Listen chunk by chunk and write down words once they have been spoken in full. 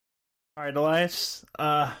All right, Elias.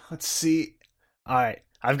 Let's see. All right,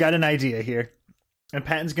 I've got an idea here, and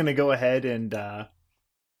Patton's gonna go ahead and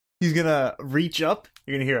he's gonna reach up.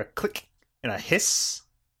 You're gonna hear a click and a hiss.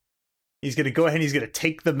 He's gonna go ahead and he's gonna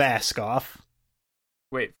take the mask off.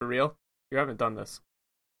 Wait, for real? You haven't done this.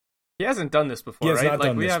 He hasn't done this before, He has right? not Like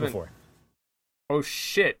done we this haven't. before. Oh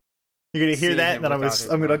shit! You're gonna hear Seeing that, him and then without his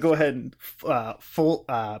I'm gonna go mask. ahead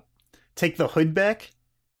and take the hood back.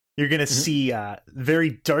 You're gonna see very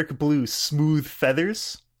dark blue, smooth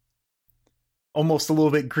feathers, almost a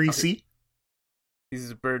little bit greasy.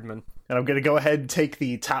 He's a birdman. And I'm gonna go ahead and take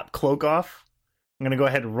the top cloak off. I'm gonna go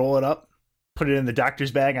ahead and roll it up, put it in the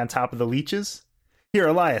doctor's bag on top of the leeches. Here,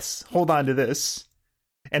 Elias, hold on to this.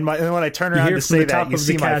 And when I turn You around hear to from the say that, top you of the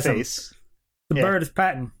see my chasm. face. The Yeah. bird is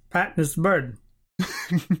Patton. Patton is the bird.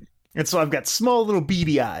 And so I've got small little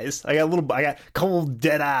beady eyes. I got cold,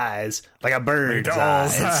 dead eyes, like a bird's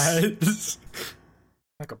eyes.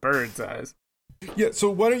 Like a bird's eyes. Yeah, so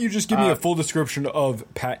why don't you just give me a full description of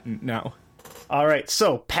Patton now? All right,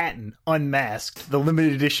 so Patton Unmasked, the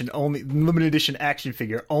limited edition action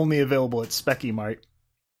figure, only available at Specky Mart.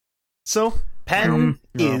 So Patton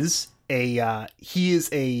is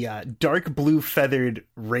a dark blue feathered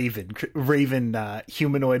raven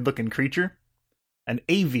humanoid looking creature. An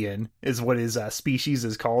avian is what his species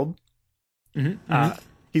is called.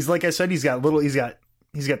 He's like I said, he's got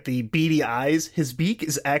the beady eyes. His beak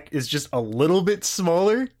is just a little bit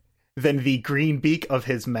smaller than the green beak of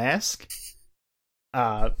his mask.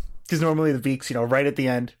 Because normally the beak's, right at the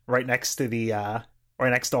end, right next to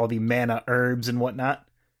all the mana herbs and whatnot.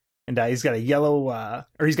 And he's got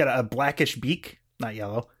he's got a blackish beak, not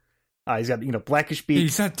yellow. He's got blackish beak.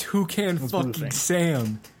 He's not Toucan Blue thing. fucking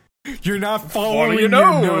Sam. You're not following your your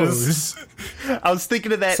nose. nose. I was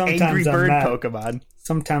thinking of that Sometimes Angry I'm Bird mad. Pokemon.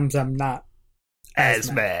 Sometimes I'm not.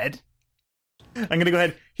 As mad. I'm gonna go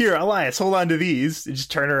ahead. Here, Elias, hold on to these. And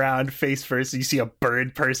just turn around face first. And you see a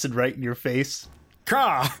bird person right in your face.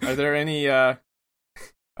 Caw. Are there any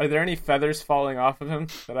feathers falling off of him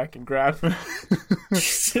that I can grab? Can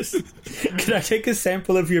I take a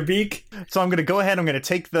sample of your beak? So I'm gonna go ahead. I'm gonna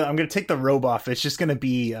take the robe off. It's just gonna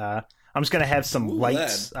be. I'm just gonna have some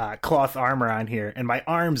light cloth armor on here, and my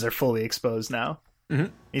arms are fully exposed now.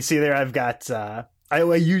 Mhm. You see there, I've got. I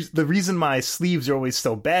use the reason my sleeves are always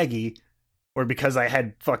so baggy, or because I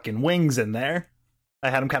had fucking wings in there. I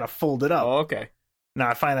had them kind of folded up. Oh, okay. Now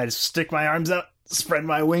I find I just stick my arms out, spread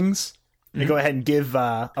my wings, and go ahead and give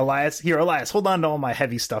Elias. Here, Elias, hold on to all my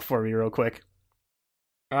heavy stuff for me real quick.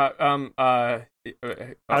 I'll I'll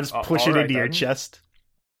just push it into your chest.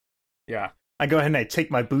 Yeah. I go ahead and I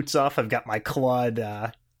take my boots off. I've got my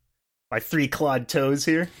my 3 clawed toes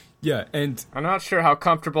here. Yeah, and I'm not sure how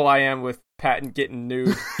comfortable I am with Patton getting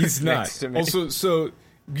nude. he's next not. to me. Also, so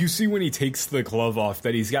you see when he takes the glove off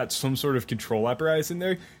that he's got some sort of control apparatus in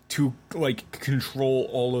there to control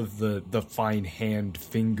all of the fine hand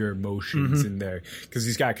finger motions in there, because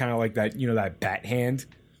he's got kind of like that that bat hand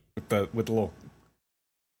with the little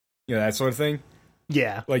that sort of thing.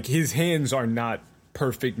 Yeah. Like his hands are not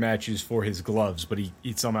perfect matches for his gloves, but he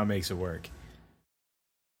somehow makes it work.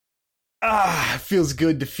 Feels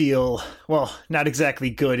good to feel, well, not exactly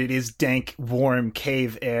good. It is dank, warm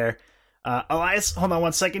cave air. Elias, hold on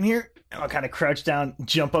one second here. I'll kind of crouch down,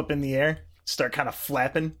 jump up in the air, start kind of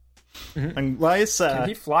flapping. And Elias, Can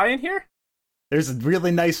he fly in here? there's a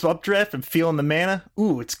really nice updraft. I'm feeling the mana.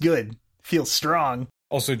 Ooh, it's good. Feels strong.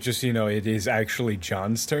 Also, just so you know, it is actually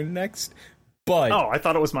John's turn next. But Oh, I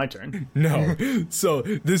thought it was my turn. no. So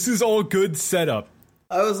this is all good setup.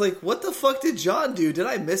 I was like, what the fuck did John do? Did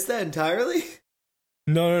I miss that entirely?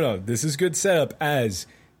 No. This is good setup as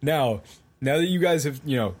now that you guys have,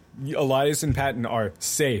 Elias and Patton are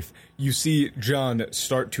safe, you see John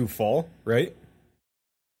start to fall, right?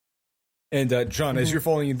 And John, as you're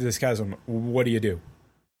falling into this chasm, what do?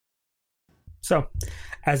 So,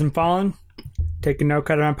 as I'm falling, take a note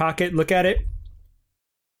out of my pocket, look at it.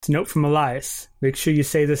 It's a note from Elias. Make sure you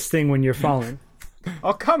say this thing when you're falling.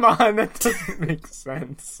 Oh, come on. That doesn't make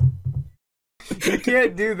sense. You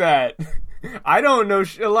can't do that. I don't know.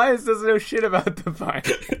 Elias doesn't know shit about the fight.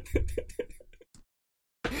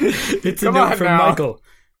 It's a Come note on from now. Michael.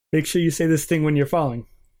 Make sure you say this thing when you're falling.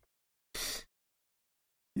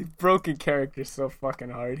 You've broken character so fucking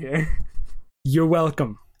hard here. You're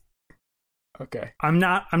welcome. Okay. I'm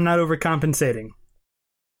not overcompensating.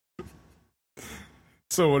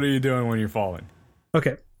 So what are you doing when you're falling?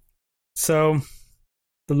 Okay. So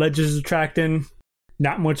the ledge is attracting,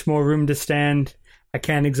 not much more room to stand. I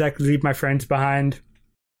can't exactly leave my friends behind.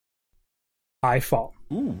 I fall.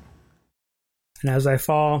 Ooh. And as I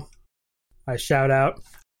fall, I shout out,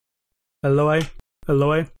 Eloi,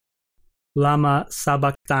 Eloi, Lama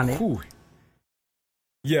Sabachthani. Whew.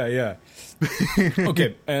 Yeah.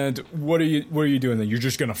 Okay, and what are you doing then? You're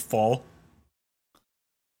just gonna fall?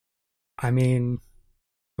 I mean,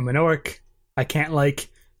 I'm an orc. I can't, like,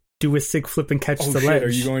 do a sick flip and catch Oh the shit, ledge. are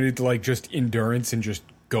you going to, like, just endurance and just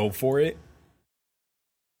go for it?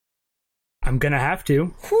 I'm gonna have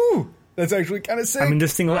to. Whew! That's actually kind of sick. I mean,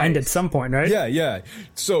 this thing will end at some point, right? Yeah.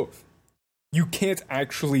 So, you can't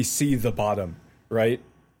actually see the bottom, right?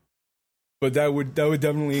 But that would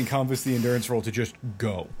definitely encompass the endurance roll to just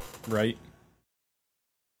go, right?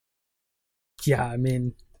 Yeah, I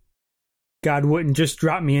mean, God wouldn't just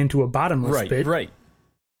drop me into a bottomless pit. Right.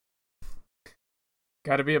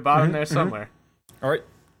 Got to be a bottom there somewhere. All right.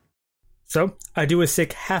 So, I do a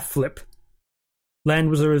sick half flip. Land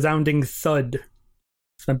was a resounding thud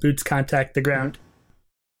as my boots contact the ground.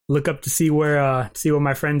 Look up to see where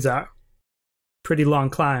my friends are. Pretty long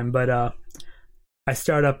climb, but I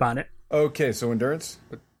start up on it. Okay, so endurance?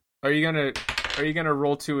 Are you gonna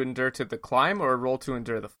roll to endure to the climb or roll to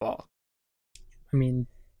endure the fall? I mean,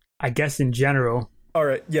 I guess in general, All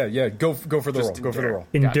right, yeah. Go for the roll. Just Go for the roll.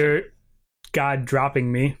 endure God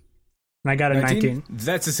dropping me. And I got a 19.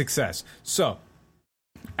 That's a success. So,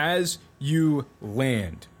 as you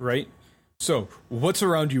land, right? So, what's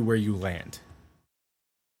around you where you land?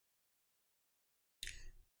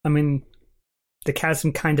 I mean, the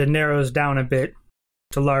chasm kind of narrows down a bit.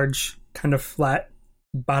 It's a large, kind of flat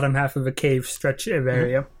bottom half of a cave stretch of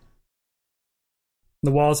area.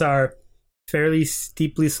 The walls are fairly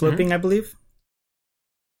steeply sloping, I believe.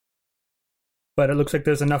 But it looks like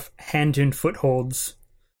there's enough hand and footholds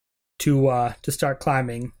to start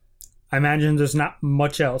climbing. I imagine there's not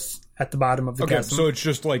much else at the bottom of the Okay, chasm. so it's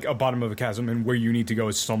just like a bottom of a chasm, and where you need to go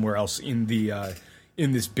is somewhere else in the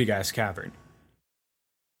in this big ass cavern.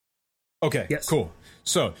 Okay, Yes. cool.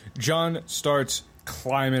 So John starts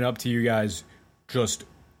climbing up to you guys, just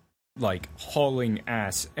like hauling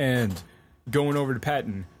ass, and going over to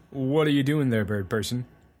Patton. What are you doing there, bird person?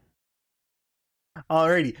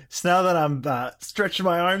 Alrighty, so now that I'm stretching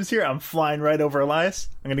my arms here, I'm flying right over Elias.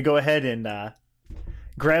 I'm gonna go ahead and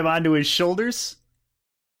grab onto his shoulders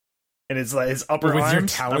and his upper With your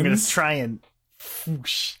arms. I'm gonna talons? try and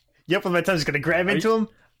whoosh. Yep, with my tongue, just gonna grab into him.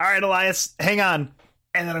 All right, Elias, hang on,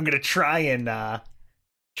 and then I'm gonna try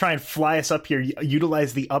and fly us up here.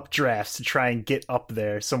 Utilize the updrafts to try and get up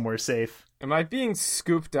there somewhere safe. Am I being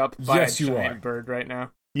scooped up by Yes, a you giant are. bird right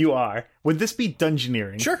now? You are. Would this be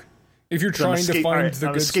dungeoneering? Sure. If you're 'Cause I'm trying to find alright, the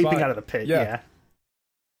I'm good escaping spot. out of the pit. Yeah. Yeah.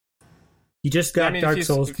 You just got Dark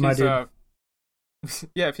Souls, my dude.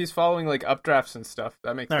 Yeah, if he's following like updrafts and stuff,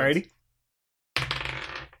 that makes sense. Alrighty.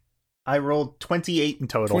 I rolled 28 in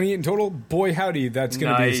total. 28 in total? Boy, howdy, that's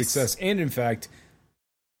going to be a Nice. success. And in fact,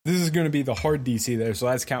 this is going to be the hard DC there, so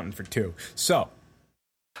that's counting for 2. So,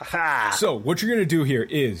 Ha-ha. So, what you're going to do here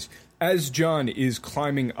is, as John is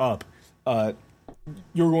climbing up,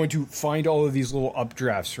 you're going to find all of these little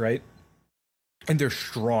updrafts, right? And they're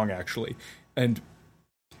strong, actually. And,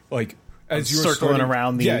 like, as you're circling starting,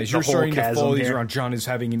 around the as you're whole starting to chasm follow these here. around, John is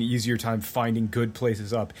having an easier time finding good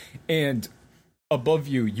places up. And above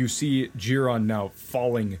you, you see Giron now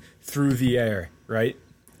falling through the air, right?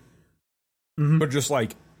 But just,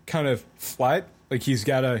 like, kind of flat. Like, he's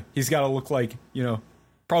gotta look like, you know,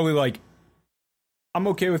 probably like, I'm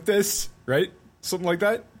okay with this, right? Something like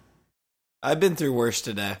that. I've been through worse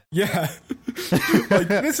today. Yeah. Like,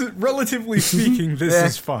 this is, relatively speaking, this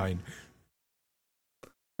is fine.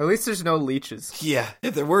 At least there's no leeches. Yeah,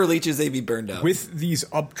 if there were leeches, they'd be burned out. With these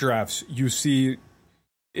updrafts, you see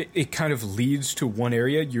it kind of leads to one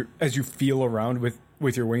area. As you feel around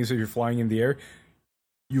with your wings as you're flying in the air,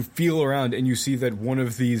 you feel around and you see that one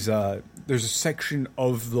of these, there's a section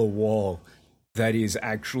of the wall that is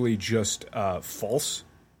actually just false.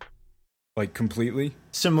 Like, completely.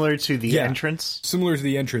 Similar to the Yeah. entrance. Similar to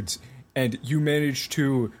the entrance, and you manage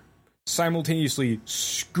to simultaneously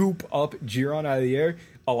scoop up Giron out of the air,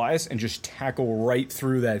 Elias, and just tackle right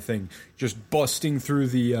through that thing, just busting through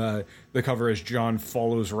the cover as John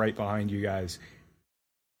follows right behind you guys.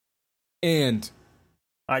 And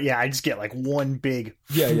Yeah, I just get like one big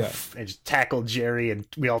Yeah. and just tackle Jerry, and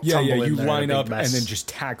we all yeah, tumble in you there in a line big up mess. and then just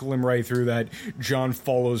tackle him right through that. John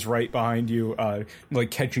follows right behind you, like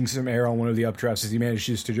catching some air on one of the updrafts as he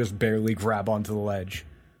manages to just barely grab onto the ledge.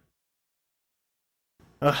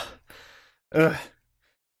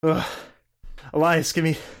 Elias, let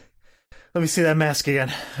me see that mask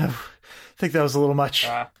again. I think that was a little much.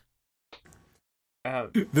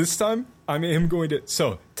 This time, I am going to...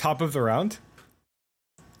 So, top of the round.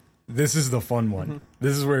 This is the fun one.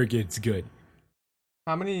 This is where it gets good.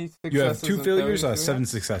 How many successes? You have 2 and failures, do we 7 have?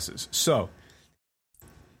 successes. So,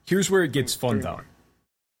 Here's where it gets fun, though.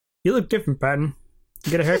 You look different, Patton.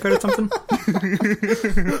 You get a haircut or something?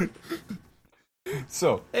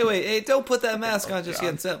 So, Hey, wait, hey, don't put that mask on just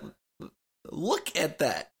yet. Look at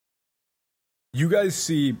that. you guys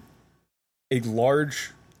see a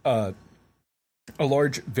large,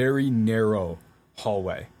 very narrow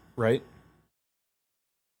hallway, right?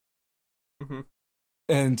 Mhm.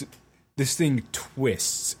 And this thing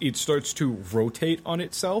twists. It starts to rotate on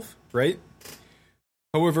itself, right?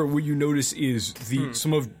 However, what you notice is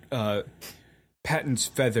some of Patton's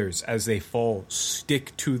feathers, as they fall,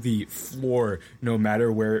 stick to the floor no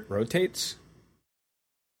matter where it rotates.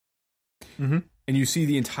 Mm-hmm. And you see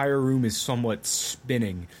the entire room is somewhat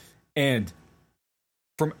spinning. And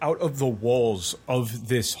from out of the walls of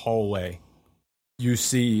this hallway, you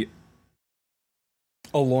see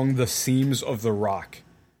along the seams of the rock,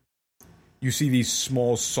 you see these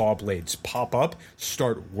small saw blades pop up,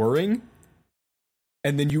 start whirring,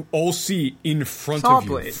 and then you all see in front Saw of you,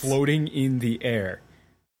 blades. floating in the air,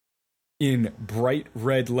 in bright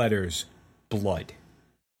red letters, blood.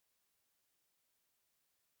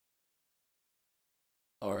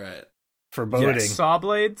 All right. Foreboding. Yes. Saw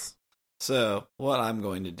blades? So, what I'm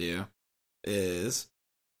going to do is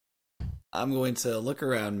I'm going to look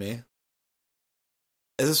around me.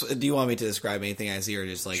 Do you want me to describe anything I see or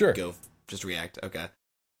just like Sure. just react? Okay.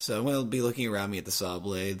 So I'm going to be looking around me at the saw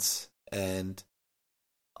blades, and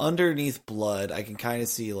underneath blood, I can kind of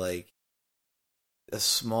see like a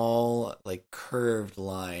small, like curved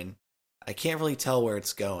line. I can't really tell where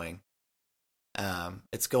it's going.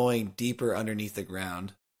 It's going deeper underneath the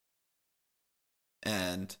ground.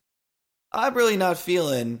 And I'm really not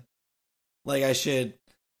feeling like I should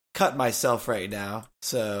cut myself right now.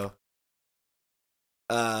 So,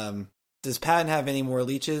 does Patton have any more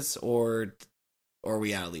leeches, or are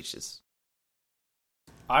we out of leeches?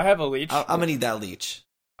 I have a leech. I'm gonna need that leech.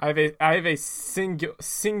 I have a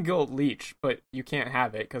single leech, but you can't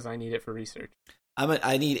have it because I need it for research.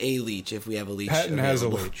 I need a leech if we have a leech. Patton has a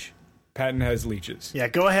available. leech. Patton has leeches. Yeah,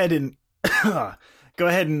 go ahead and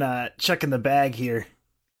check in the bag here.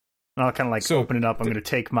 And I'll kind of like So, open it up. I'm going to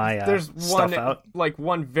take my There's stuff out.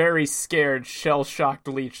 one very scared, shell-shocked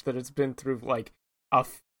leech that has been through like a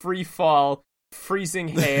free fall, freezing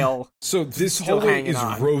hail. So this Still hallway hanging is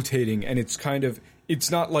on. rotating, and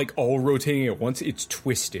it's not like all rotating at once, it's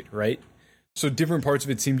twisted, right? So different parts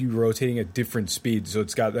of it seem to be rotating at different speeds, so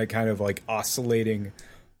it's got that kind of like oscillating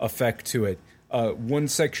effect to it. One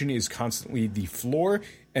section is constantly the floor,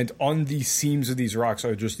 and on the seams of these rocks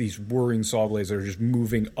are just these whirring saw blades that are just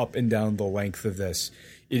moving up and down the length of this.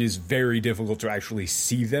 It is very difficult to actually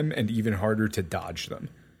see them, and even harder to dodge them.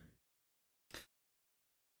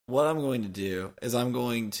 What I'm going to do is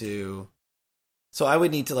so I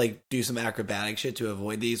would need to like do some acrobatic shit to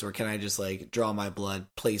avoid these, or can I just like draw my blood,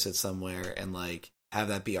 place it somewhere, and like have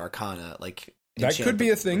that be Arcana? Like That enchant could be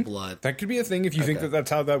the a thing. Blood. That could be a thing if you think Okay. that that's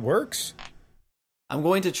how that works. I'm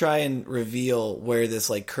going to try and reveal where this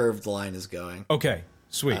like curved line is going. Okay,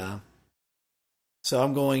 sweet. So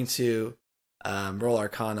I'm going to roll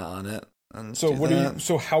Arcana on it. And So do what that. are you?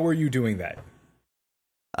 So how are you doing that?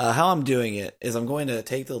 How I'm doing it is I'm going to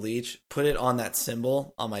take the leech, put it on that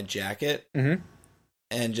symbol on my jacket, Mm-hmm.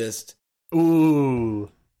 and just Ooh.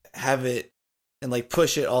 have it and like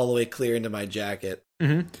push it all the way clear into my jacket.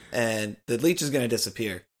 Mm-hmm. And the leech is going to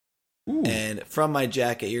disappear. Ooh. And from my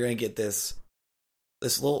jacket, you're going to get this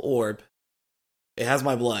little orb. It has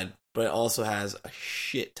my blood, but it also has a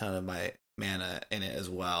shit ton of my mana in it as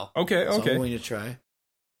well. Okay, So okay. I'm going to try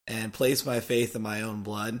and place my faith in my own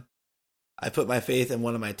blood. I put my faith in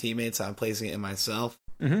one of my teammates, so I'm placing it in myself.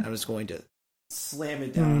 Mhm. I'm just going to slam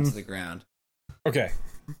it down onto the ground. Okay.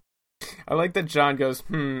 I like that John goes,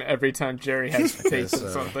 every time Jerry has faith in So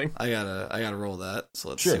something. I gotta roll that. So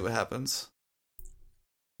let's Sure. see what happens.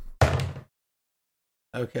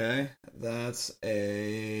 Okay, that's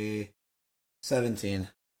a 17.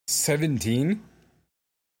 17.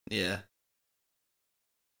 Yeah.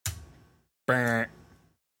 Brr.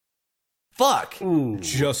 Fuck. Ooh.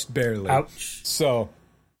 Just barely. Ouch. So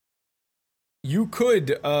you could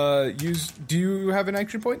use. Do you have an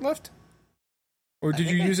action point left, or did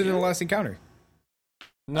you think I use it in do. the last encounter?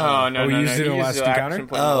 No, no, Oh, no, you no. used it in He the last used the encounter? action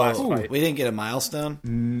point in the last Oh, fight. we didn't get a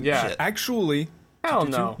milestone? Yeah. Actually, Hell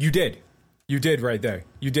no. you did. You did right there.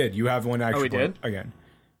 You did. You have one action we point did? again.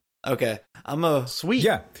 Okay, I'm a Sweet.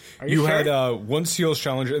 Yeah. Are you had sure? one Seals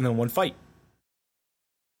challenge and then one fight.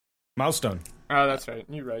 Milestone. Oh, that's right.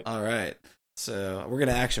 You're right. all right. So we're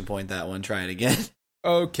gonna action point that one. Try it again.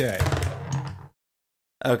 Okay.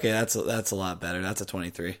 Okay, that's a lot better. That's a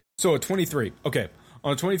 23. So a 23. Okay.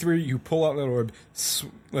 On a 23, you pull out that orb,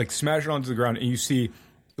 smash it onto the ground, and you see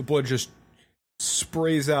the blood just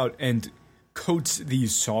sprays out and coats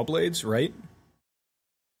these saw blades, right?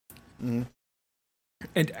 Mm.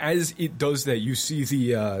 And as it does that, you see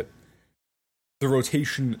the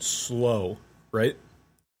rotation slow, right?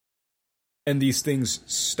 And these things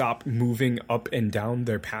stop moving up and down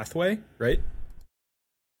their pathway, right?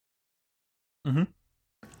 Mhm.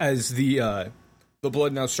 As the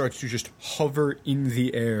blood now starts to just hover in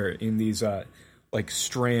the air in these like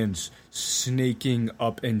strands snaking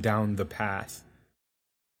up and down the path.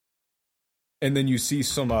 And then you see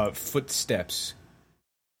some footsteps,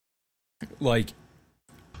 like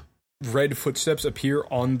red footsteps appear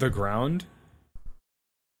on the ground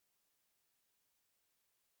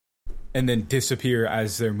and then disappear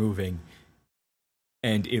as they're moving.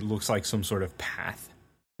 And it looks like some sort of path.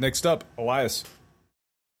 Next up, Elias.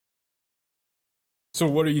 So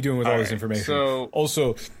what are you doing with all this information? So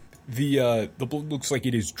Also, the blood looks like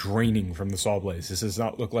it is draining from the saw blades. This does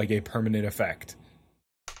not look like a permanent effect.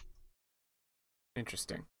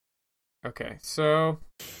 interesting. Okay, so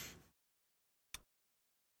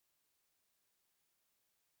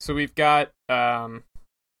we've got a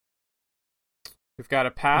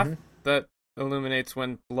path that illuminates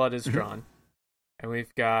when blood is drawn, and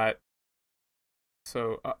we've got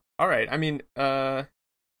all right. I mean,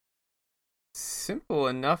 simple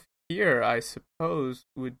enough here, I suppose,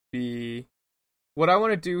 would be what I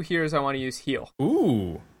want to do here is I want to use heal.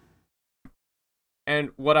 Ooh.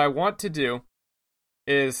 And what I want to do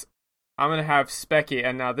is I'm going to have Specky,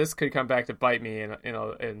 and now this could come back to bite me in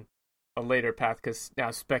a later path, because now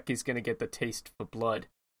Specky's going to get the taste for blood.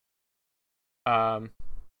 Now,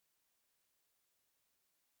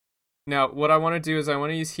 what I want to do is I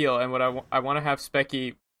want to use heal, and what I want to have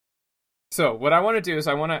Specky... So, what I want to do is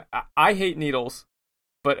I hate needles,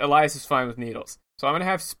 but Elias is fine with needles. So I'm going to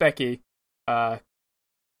have Specky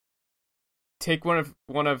take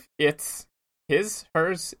one of its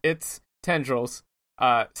tendrils,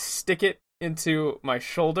 stick it into my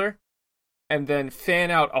shoulder, and then fan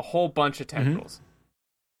out a whole bunch of tendrils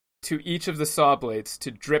to each of the saw blades to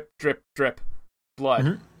drip, drip, drip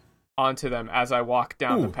blood onto them as I walk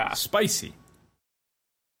down the path. Spicy.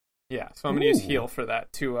 Yeah, so I'm going to use heal for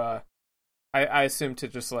that to, I assume to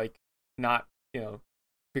just, like, not,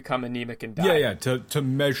 become anemic and die. Yeah, to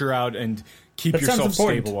measure out and keep That sounds yourself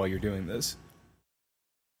important. stable while you're doing this.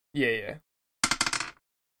 Yeah.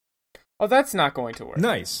 Oh, that's not going to work.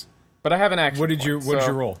 Nice. But I have an action What did you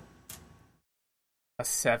roll? A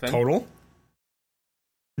 7. Total?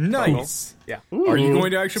 Nice. Yeah. Are you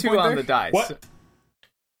going to action 2 point on there? the dice. What?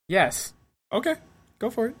 Yes. Okay, go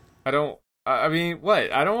for it. I don't... I mean,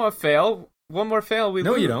 what? I don't want to fail. One more fail, we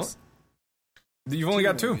No, lose. you don't. You've only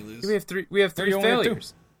got 2. We have 3. We have 3 you only have 2.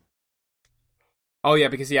 failures. Oh yeah,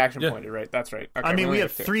 because he action pointed, right? That's right. Okay, I mean, only we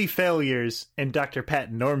have 2. 3 failures and Dr.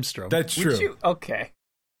 Patton Normstrom. That's Would true. you? Okay.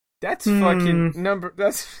 That's fucking number.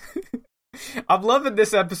 That's. I'm loving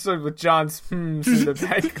this episode with John's in the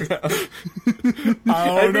background. I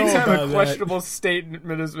don't Every know time about a questionable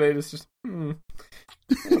statement is made, it's just wonder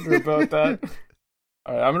about that.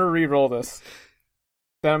 All right, I'm gonna re-roll this.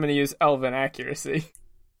 Then I'm gonna use Elven accuracy.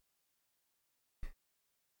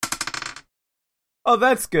 Oh,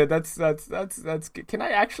 that's good. That's good. Can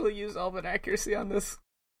I actually use Elven accuracy on this?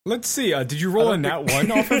 Let's see. Did you roll a nat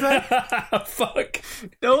 1 off of that? Fuck.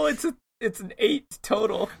 No, it's an 8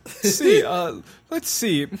 total. Let's see. Let's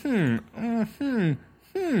see. It's an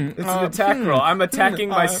attack roll. I'm attacking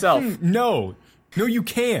myself. No, you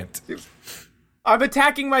can't. I'm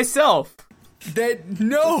attacking myself.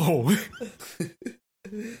 No.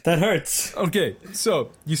 That hurts. Okay,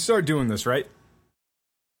 so you start doing this, right?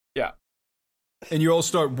 Yeah. And you all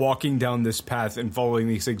start walking down this path and following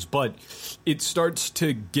these things, but it starts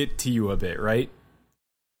to get to you a bit, right?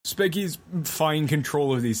 Specky's fine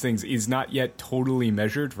control of these things is not yet totally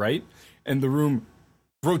measured, right? And the room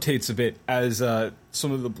rotates a bit as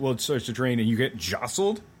some of the blood starts to drain and you get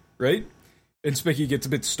jostled, right? And Specky gets a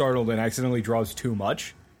bit startled and accidentally draws too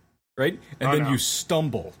much, right? And then you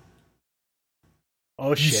stumble. Oh,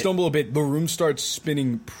 You shit. stumble a bit. The room starts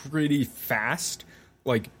spinning pretty fast,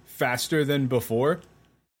 like faster than before,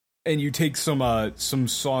 and you take some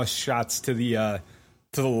saw shots to the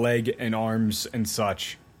leg and arms and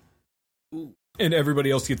such. Ooh. And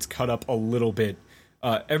everybody else gets cut up a little bit.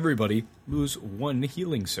 Everybody lose 1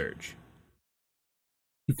 healing surge.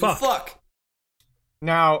 Fuck.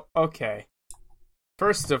 Now, okay.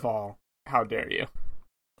 First of all, how dare you?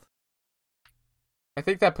 I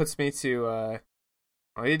think that puts me to, well,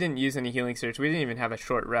 we didn't use any healing surge. We didn't even have a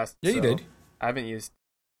short rest. Yeah, you so did. I haven't used...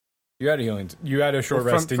 You had a healing. You had a short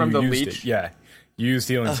Well, rest from and you the used leech? it. Yeah, you used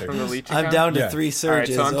healing surge. From the leech I'm account? down to Yeah. 3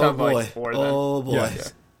 surges. Alright, so I'm oh talking boy. like 4 then. Oh boy. Yeah.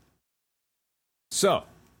 So,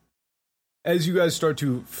 as you guys start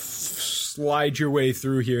to slide your way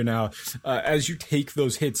through here now, as you take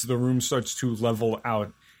those hits, the room starts to level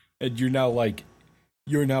out, and you're now at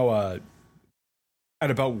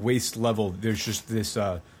about waist level. There's just this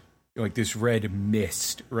this red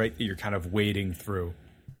mist, right, that you're kind of wading through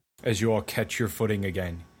as you all catch your footing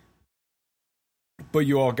again. But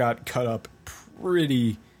you all got cut up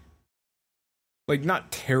pretty,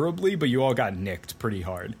 not terribly, but you all got nicked pretty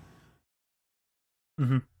hard.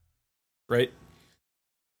 Mm-hmm. Right?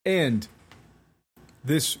 And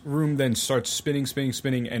this room then starts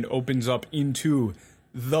spinning, and opens up into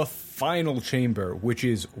the final chamber, which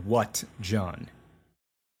is what, John?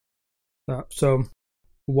 So,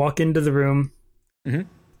 walk into the room,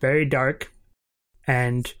 very dark,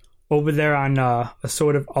 and over there on a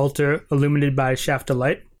sort of altar illuminated by a shaft of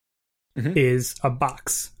light is a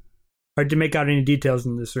box. Hard to make out any details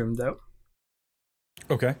in this room, though.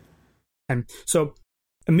 Okay. And so,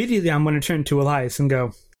 immediately I'm going to turn to Elias and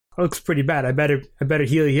go, "That looks pretty bad. I better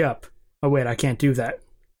heal you up." Oh wait, I can't do that.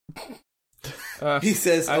 He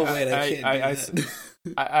says, "Oh wait, I can't do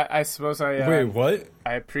that." I suppose I... Wait, what?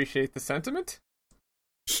 I appreciate the sentiment.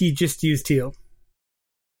 He just used heal.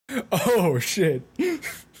 Oh, shit.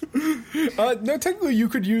 No, technically you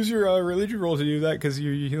could use your religion roll to do that, because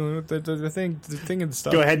you're healing with the thing and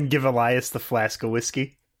stuff. Go ahead and give Elias the flask of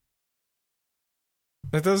whiskey.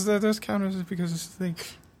 That does count as because it's the thing.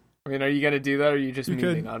 I mean, are you going to do that, or are you just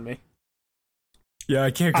memeing on me? Yeah, I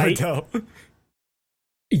can't quite tell.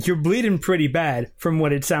 You're bleeding pretty bad, from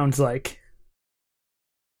what it sounds like.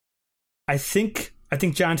 I think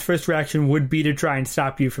John's first reaction would be to try and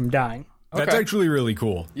stop you from dying. That's actually really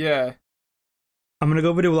cool. Yeah. I'm gonna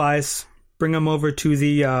go over to Elias, bring him over to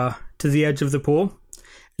the edge of the pool.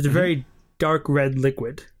 It's a very dark red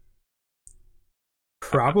liquid,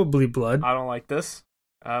 probably blood. I don't like this.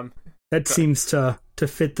 That seems to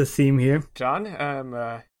fit the theme here. John, I'm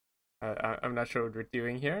not sure what we're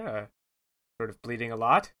doing here. Sort of bleeding a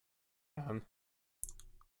lot.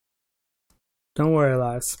 Don't worry,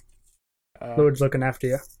 Elias. Lord's looking after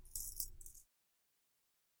you.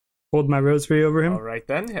 Hold my rosary over him. All right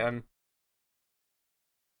then.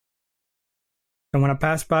 And when I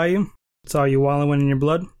passed by you, saw you wallowing in your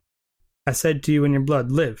blood, I said to you in your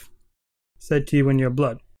blood, live. Said to you in your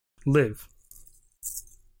blood, live.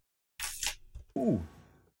 Ooh.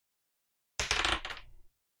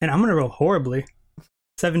 And I'm gonna roll horribly.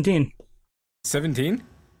 17. 17?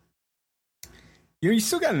 You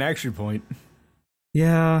still got an action point.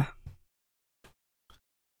 Yeah.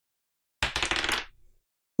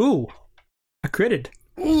 Ooh. I critted.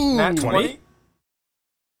 Ooh, Nat 20?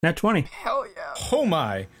 Nat 20. Hell yeah. Oh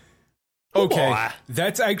my. Okay.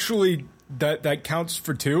 That's actually that counts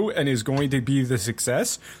for 2 and is going to be the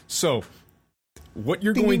success. So what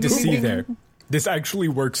you're going to see there, this actually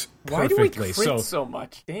works perfectly. Why do we crit so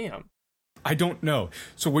much? Damn. I don't know.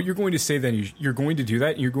 So what you're going to say then is you're going to do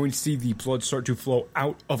that, and you're going to see the blood start to flow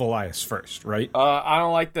out of Elias first, right? I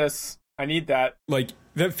don't like this. I need that.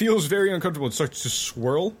 That feels very uncomfortable. It starts to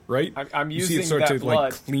swirl, right? I'm using you see it start that to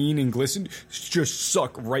blood. Clean and glisten, just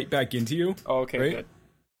suck right back into you. Oh, okay, right?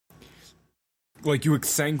 Good. You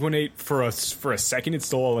exsanguinate for a second, it's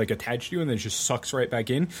still attached to you, and then it just sucks right back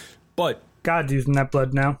in. But God's using that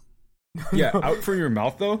blood now. Yeah, out from your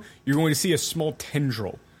mouth though, you're going to see a small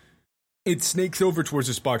tendril. It snakes over towards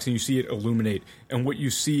this box, and you see it illuminate. And what you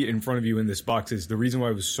see in front of you in this box is the reason why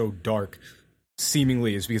it was so dark,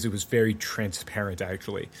 seemingly, is because it was very transparent.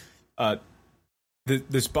 Actually,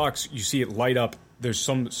 this box, you see it light up. There's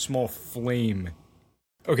some small flame.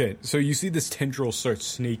 Okay, so you see this tendril start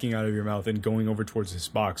snaking out of your mouth and going over towards this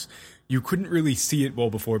box. You couldn't really see it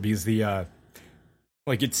well before because the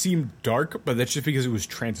it seemed dark, but that's just because it was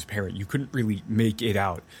transparent. You couldn't really make it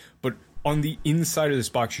out. But on the inside of this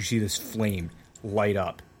box, you see this flame light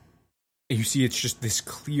up. And you see it's just this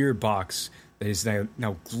clear box that is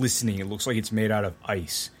now glistening. It looks like it's made out of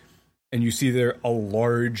ice. And you see there a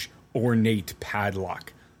large, ornate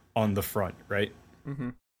padlock on the front, right? Mm-hmm.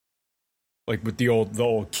 With the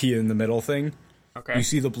old key in the middle thing. Okay. You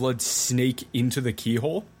see the blood snake into the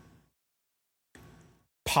keyhole,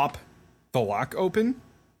 pop the lock open,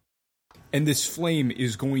 and this flame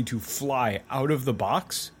is going to fly out of the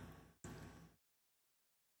box,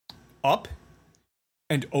 up,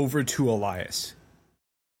 and over to Elias.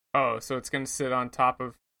 Oh, so it's going to sit on top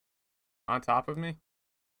of me?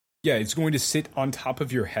 Yeah, it's going to sit on top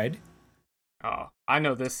of your head. Oh, I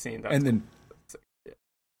know this scene. And then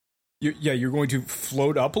you're going to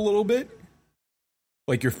float up a little bit.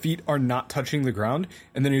 Your feet are not touching the ground,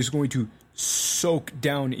 and then it's going to soak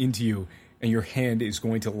down into you, and your hand is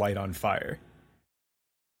going to light on fire.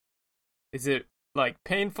 Is it like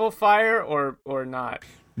painful fire or not?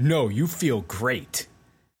 No, you feel great.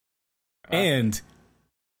 And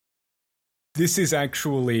this is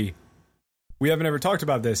actually, we haven't ever talked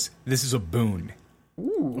about this. This is a boon.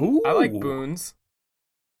 Ooh. I like boons.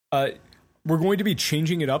 We're going to be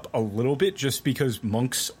changing it up a little bit just because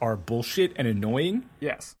monks are bullshit and annoying.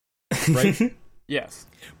 Yes. Right? Yes.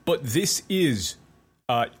 But this is,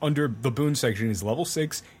 under the boon section, is level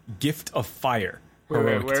 6, Gift of Fire. Wait,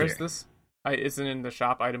 where tier. is this? Isn't it in the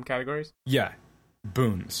shop item categories? Yeah.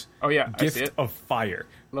 Boons. Oh, yeah. I see Gift it. of Fire.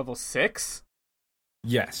 Level 6?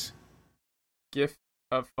 Yes. Gift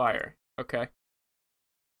of Fire. Okay.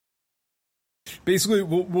 Basically,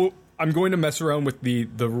 I'm going to mess around with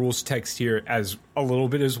the rules text here as a little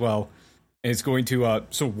bit as well. And it's going to,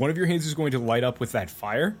 so one of your hands is going to light up with that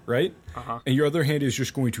fire, right? Uh-huh. And your other hand is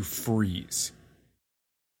just going to freeze.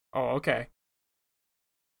 Oh, okay.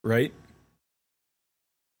 Right?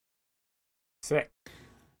 Sick.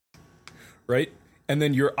 Right? And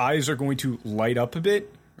then your eyes are going to light up a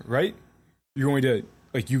bit, right? You're going to,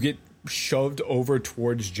 like, you get shoved over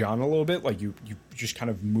towards John a little bit, like you just kind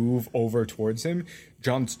of move over towards him.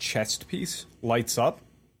 John's chest piece lights up,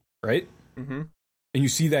 right? Mm-hmm. And you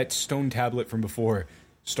see that stone tablet from before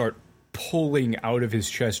start pulling out of his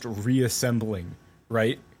chest, reassembling,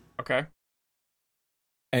 right? Okay.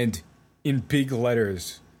 And in big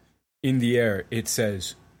letters in the air, it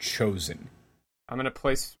says chosen. I'm gonna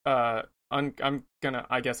place. I'm gonna,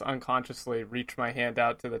 I guess, unconsciously reach my hand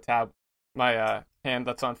out to the my hand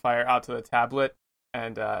that's on fire out to the tablet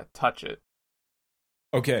and touch it.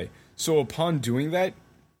 Okay, so upon doing that,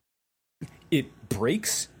 it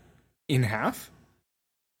breaks in half.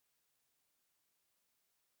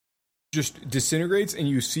 Just disintegrates, and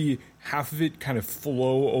you see half of it kind of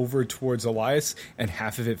flow over towards Elias, and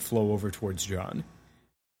half of it flow over towards John.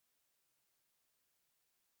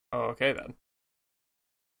 Oh, okay then.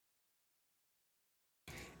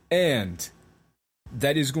 And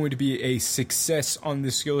that is going to be a success on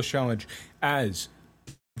this skills challenge, as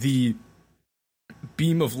the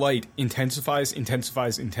beam of light intensifies,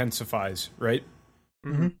 right?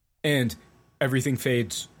 Mm-hmm. And everything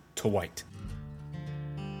fades to white.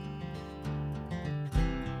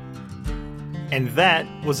 And that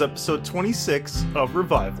was episode 26 of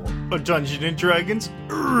Revival, a Dungeons & Dragons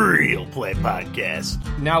real play podcast.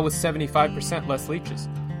 Now with 75% less leeches.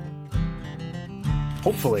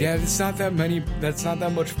 Hopefully. Yeah, it's not that many. That's not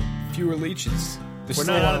that much fewer leeches. There's We're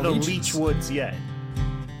still not a out lot of the leeches. leech woods yet.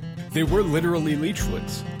 They were literally leech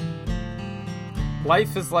woods.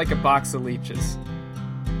 Life is like a box of leeches.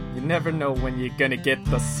 You never know when you're gonna get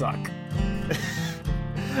the suck.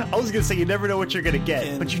 I was gonna say you never know what you're gonna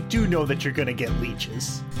get, but you do know that you're gonna get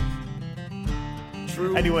leeches.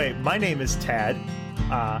 True. Anyway, my name is Tad.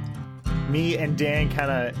 Me and Dan kind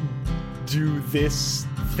of do this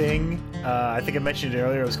thing. I think I mentioned it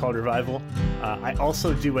earlier. It was called Revival. I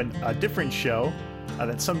also do a different show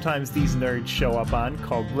that sometimes these nerds show up on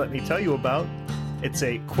called Let Me Tell You About. It's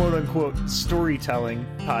a quote-unquote storytelling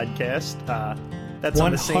podcast. That's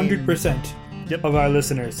on the same... 100% Yep. of our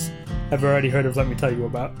listeners have already heard of Let Me Tell You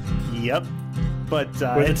About. Yep. But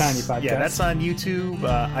We're the it's, Tiny Podcast. yeah, that's on YouTube,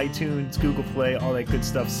 iTunes, Google Play, all that good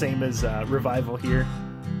stuff. Same as Revival here.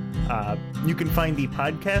 You can find the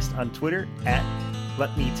podcast on Twitter at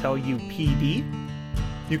Let Me Tell You PD.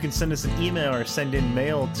 You can send us an email or send in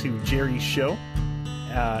mail to Jerry's show.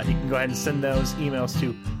 You can go ahead and send those emails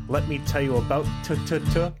to Let Me Tell You About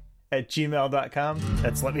at gmail.com.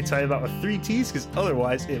 That's Let Me Tell You About with 3 T's, because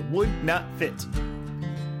otherwise it would not fit.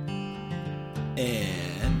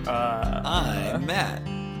 And I'm Matt.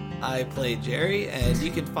 I play Jerry, and you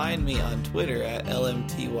can find me on Twitter at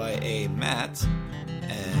LMTYAMatt.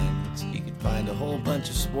 And you can find a whole bunch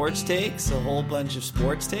of sports takes, and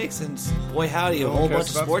boy howdy, a whole bunch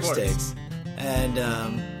of sports takes. And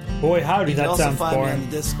Boy, howdy, you can that also sounds find me on boring.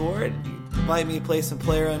 the Discord. You invite me to play some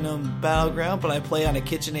PlayerUnknown Battleground, but I play on a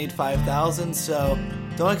KitchenAid 5000, so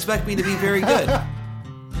don't expect me to be very good.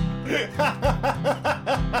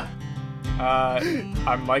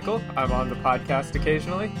 I'm Michael. I'm on the podcast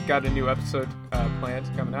occasionally. Got a new episode planned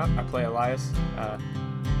coming out. I play Elias.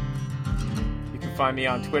 You can find me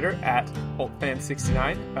on Twitter at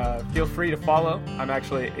HoltFan69. Feel free to follow. I'm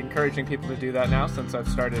actually encouraging people to do that now since I've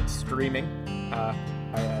started streaming.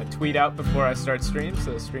 I tweet out before I start streams.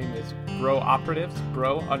 So the stream is bro_operatives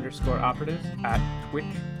at Twitch.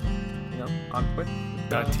 You know, on Twitch.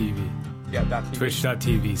 .tv. Yeah, .tv.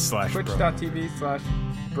 Twitch.tv/bro.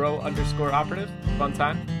 Twitch.tv/bro_operative. Fun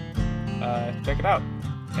time. Check it out.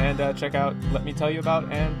 And check out Let Me Tell You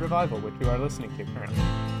About and Revival, which you are listening to currently.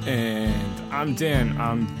 And I'm Dan.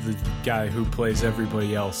 I'm the guy who plays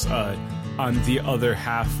everybody else. on the other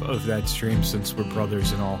half of that stream, since we're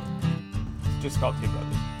brothers and all. Just called Two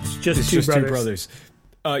Brothers. It's just It's two just brothers. Two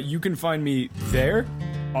Brothers. You can find me there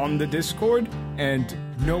on the Discord and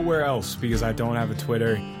nowhere else because I don't have a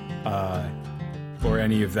Twitter or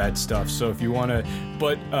any of that stuff. So if you want to,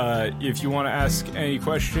 if you want to ask any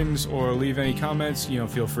questions or leave any comments,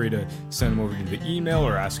 feel free to send them over to the email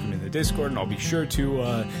or ask them in the Discord, and I'll be sure to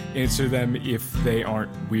answer them if they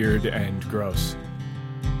aren't weird and gross.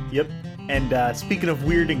 Yep. And speaking of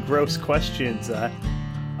weird and gross questions, I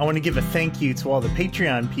want to give a thank you to all the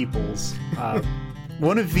Patreon peoples.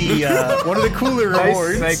 One of the cooler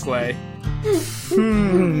rewards. Nice segue.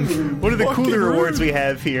 One of the cooler rewards we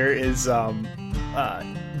have here is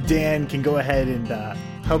Dan can go ahead and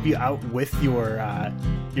help you out with your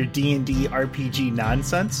D&D RPG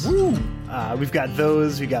nonsense. We've got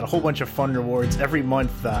those. We got a whole bunch of fun rewards every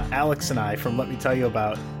month. Alex and I, from Let Me Tell You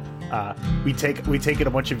About, we take in a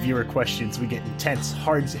bunch of viewer questions. We get intense,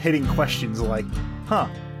 hard-hitting questions like,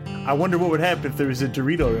 I wonder what would happen if there was a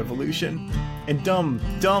Dorito revolution. And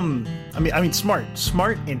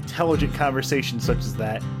smart, intelligent conversations such as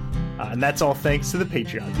that. And that's all thanks to the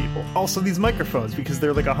Patreon people. Also, these microphones, because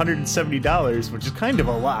they're like $170, which is kind of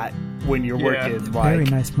a lot when you're working. Very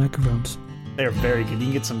nice microphones. They're very good. You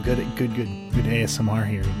can get some good ASMR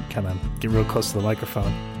here. You can kind of get real close to the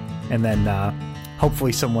microphone. And then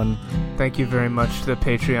hopefully someone... Thank you very much to the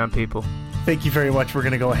Patreon people. Thank you very much. We're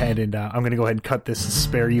going to go ahead and I'm going to go ahead and cut this and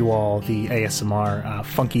spare you all the ASMR.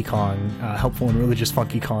 Funky Kong, helpful and religious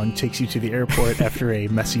Funky Kong, takes you to the airport after a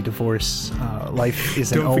messy divorce. Life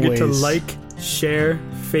isn't always... Don't forget to like, share,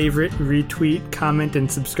 favorite, retweet, comment,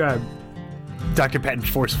 and subscribe. Dr. Patton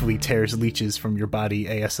forcefully tears leeches from your body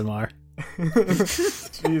ASMR.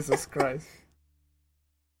 Jesus Christ.